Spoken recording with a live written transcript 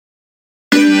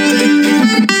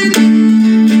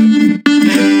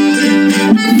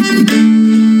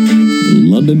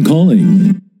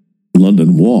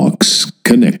Walks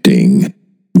Connecting.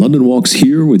 London Walks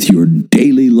here with your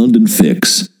daily London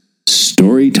fix.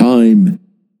 Story time,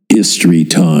 history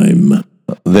time.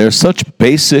 They're such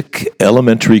basic,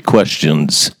 elementary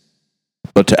questions,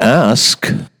 but to ask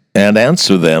and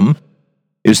answer them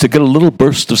is to get a little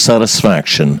burst of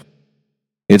satisfaction.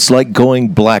 It's like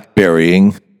going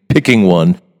blackberrying, picking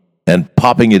one, and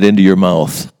popping it into your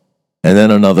mouth, and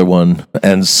then another one,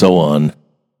 and so on.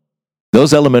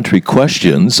 Those elementary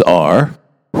questions are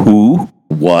who,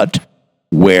 what,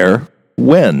 where,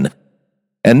 when.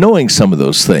 And knowing some of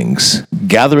those things,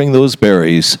 gathering those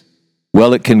berries,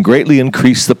 well, it can greatly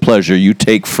increase the pleasure you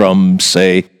take from,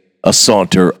 say, a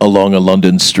saunter along a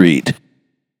London street.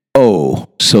 Oh,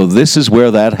 so this is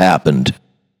where that happened.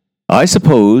 I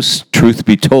suppose, truth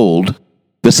be told,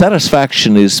 the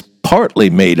satisfaction is partly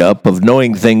made up of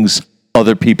knowing things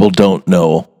other people don't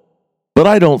know. But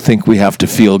I don't think we have to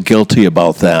feel guilty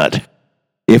about that.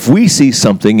 If we see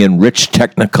something in rich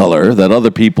technicolor that other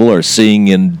people are seeing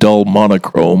in dull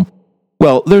monochrome,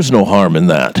 well, there's no harm in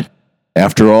that.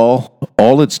 After all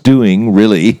it's doing,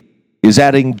 really, is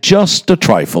adding just a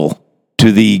trifle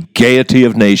to the gaiety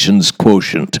of nations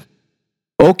quotient.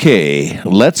 Okay,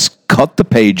 let's cut the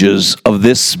pages of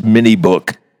this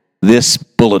mini-book, this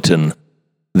bulletin.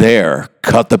 There,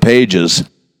 cut the pages.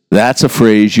 That's a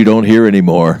phrase you don't hear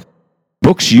anymore.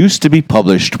 Books used to be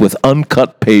published with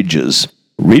uncut pages.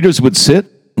 Readers would sit,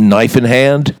 knife in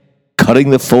hand, cutting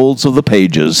the folds of the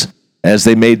pages as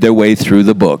they made their way through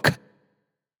the book.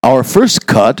 Our first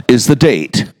cut is the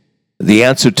date, the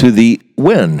answer to the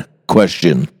when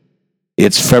question.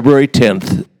 It's February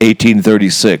 10th,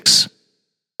 1836.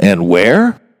 And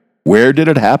where? Where did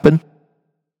it happen?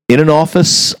 In an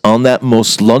office on that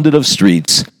most London of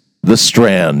streets, the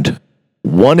Strand.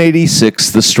 186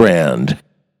 the Strand.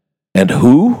 And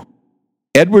who?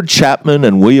 Edward Chapman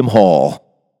and William Hall,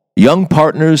 young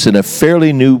partners in a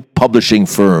fairly new publishing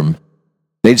firm.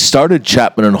 They'd started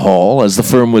Chapman and Hall, as the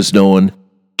firm was known,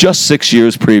 just 6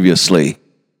 years previously.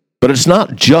 But it's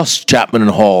not just Chapman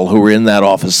and Hall who were in that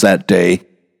office that day.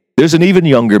 There's an even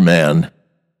younger man.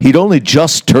 He'd only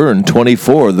just turned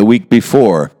 24 the week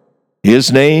before. His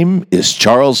name is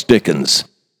Charles Dickens.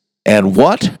 And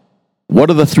what? What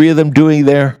are the three of them doing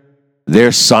there?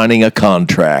 They're signing a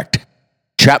contract.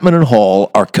 Chapman and Hall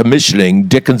are commissioning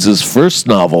Dickens's first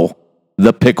novel,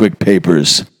 The Pickwick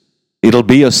Papers. It'll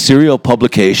be a serial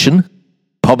publication,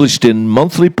 published in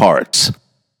monthly parts.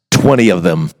 20 of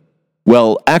them.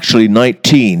 Well, actually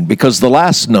 19, because the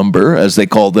last number, as they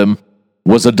called them,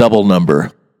 was a double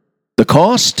number. The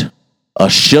cost?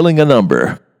 £1 a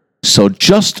number. So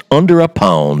just under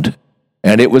 £1,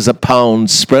 and it was £1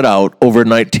 spread out over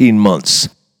 19 months.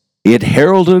 It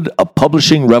heralded a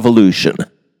publishing revolution.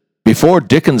 Before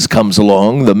Dickens comes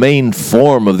along, the main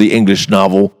form of the English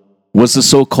novel was the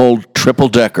so-called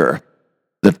triple-decker.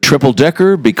 The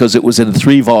triple-decker because it was in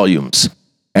 3 volumes,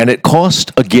 and it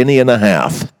cost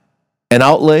 £1.50. An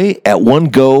outlay at one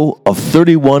go of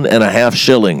 31.5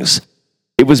 shillings.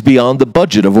 It was beyond the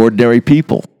budget of ordinary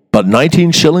people. But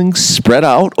 19 shillings spread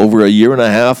out over a year and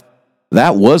a half,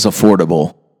 that was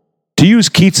affordable. To use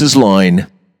Keats's line,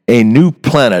 a new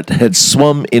planet had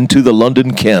swum into the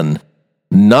London ken.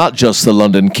 Not just the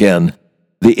London ken,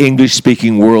 the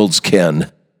English-speaking world's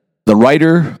ken. The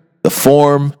writer, the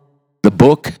form, the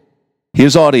book,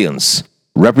 his audience,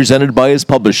 represented by his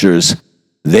publishers,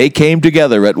 they came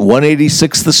together at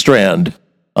 186 the Strand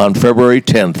on February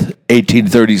 10th,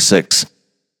 1836.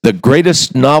 The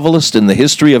greatest novelist in the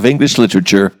history of English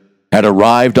literature had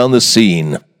arrived on the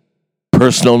scene.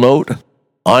 Personal note,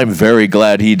 I'm very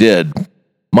glad he did.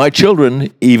 My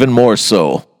children, even more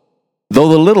so. Though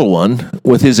the little one,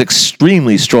 with his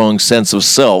extremely strong sense of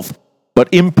self, but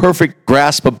imperfect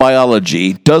grasp of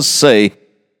biology, does say,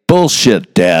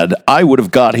 "Bullshit, Dad, I would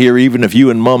have got here even if you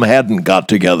and Mum hadn't got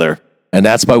together." And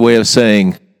that's by way of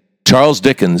saying, Charles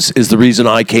Dickens is the reason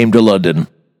I came to London.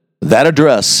 That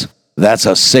address, that's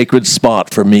a sacred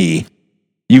spot for me.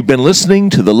 You've been listening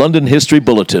to the London History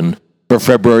Bulletin for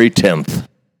February 10th.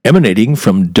 Emanating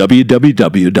from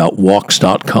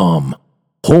www.walks.com,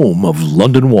 home of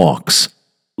London Walks,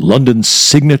 London's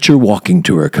signature walking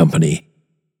tour company,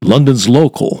 London's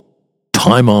local,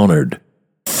 time-honored,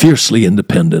 fiercely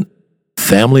independent,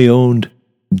 family-owned,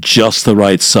 just the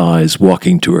right size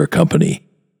walking tour company.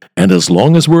 And as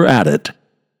long as we're at it,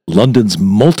 London's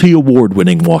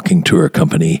multi-award-winning walking tour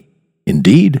company.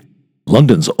 Indeed,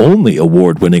 London's only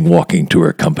award-winning walking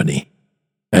tour company.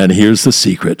 And here's the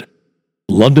secret.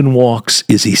 London Walks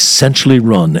is essentially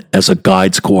run as a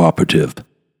guides cooperative.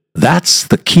 That's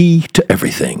the key to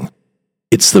everything.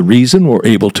 It's the reason we're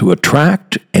able to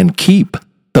attract and keep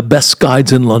the best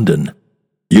guides in London.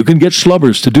 You can get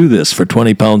schlubbers to do this for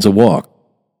 £20 a walk,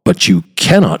 but you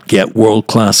cannot get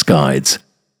world-class guides,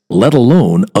 let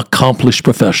alone accomplished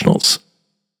professionals.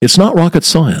 It's not rocket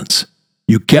science.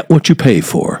 You get what you pay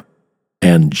for.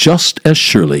 And just as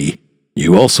surely,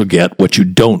 you also get what you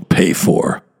don't pay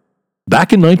for.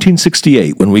 Back in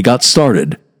 1968, when we got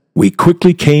started, we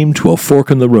quickly came to a fork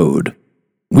in the road.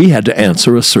 We had to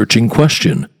answer a searching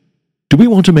question. Do we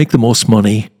want to make the most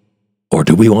money, or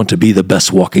do we want to be the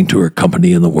best walking tour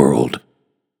company in the world?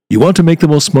 You want to make the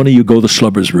most money, you go the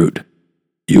schlubbers route.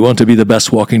 You want to be the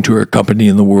best walking tour company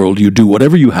in the world, you do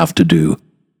whatever you have to do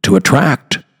to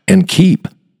attract and keep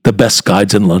the best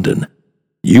guides in London.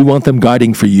 You want them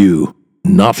guiding for you,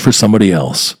 not for somebody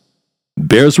else.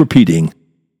 Bears repeating,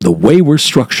 the way we're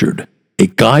structured, a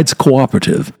guides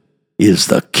cooperative, is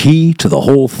the key to the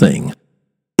whole thing.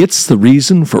 It's the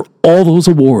reason for all those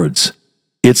awards.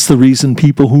 It's the reason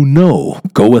people who know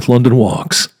go with London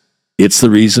Walks. It's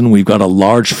the reason we've got a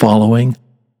large following,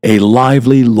 a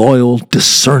lively, loyal,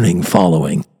 discerning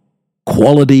following.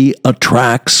 Quality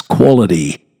attracts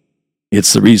quality.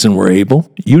 It's the reason we're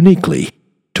able, uniquely,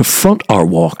 to front our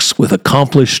walks with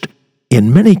accomplished,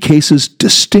 in many cases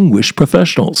distinguished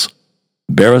professionals.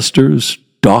 Barristers,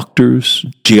 doctors,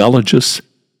 geologists,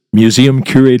 museum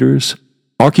curators,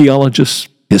 archaeologists,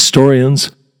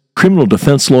 historians, criminal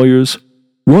defense lawyers,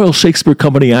 Royal Shakespeare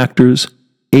Company actors,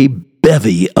 a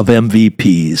bevy of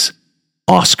MVPs,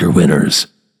 Oscar winners,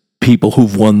 people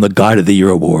who've won the Guide of the Year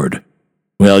award.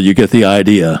 Well, you get the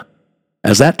idea.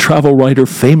 As that travel writer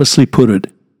famously put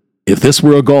it, if this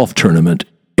were a golf tournament,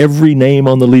 every name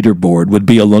on the leaderboard would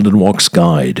be a London Walks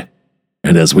guide.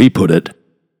 And as we put it,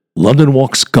 London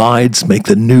Walks guides make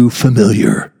the new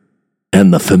familiar,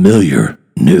 and the familiar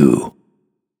new.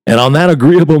 And on that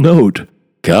agreeable note,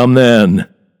 come then,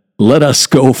 let us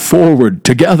go forward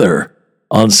together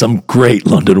on some great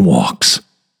London Walks.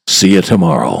 See you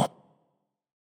tomorrow.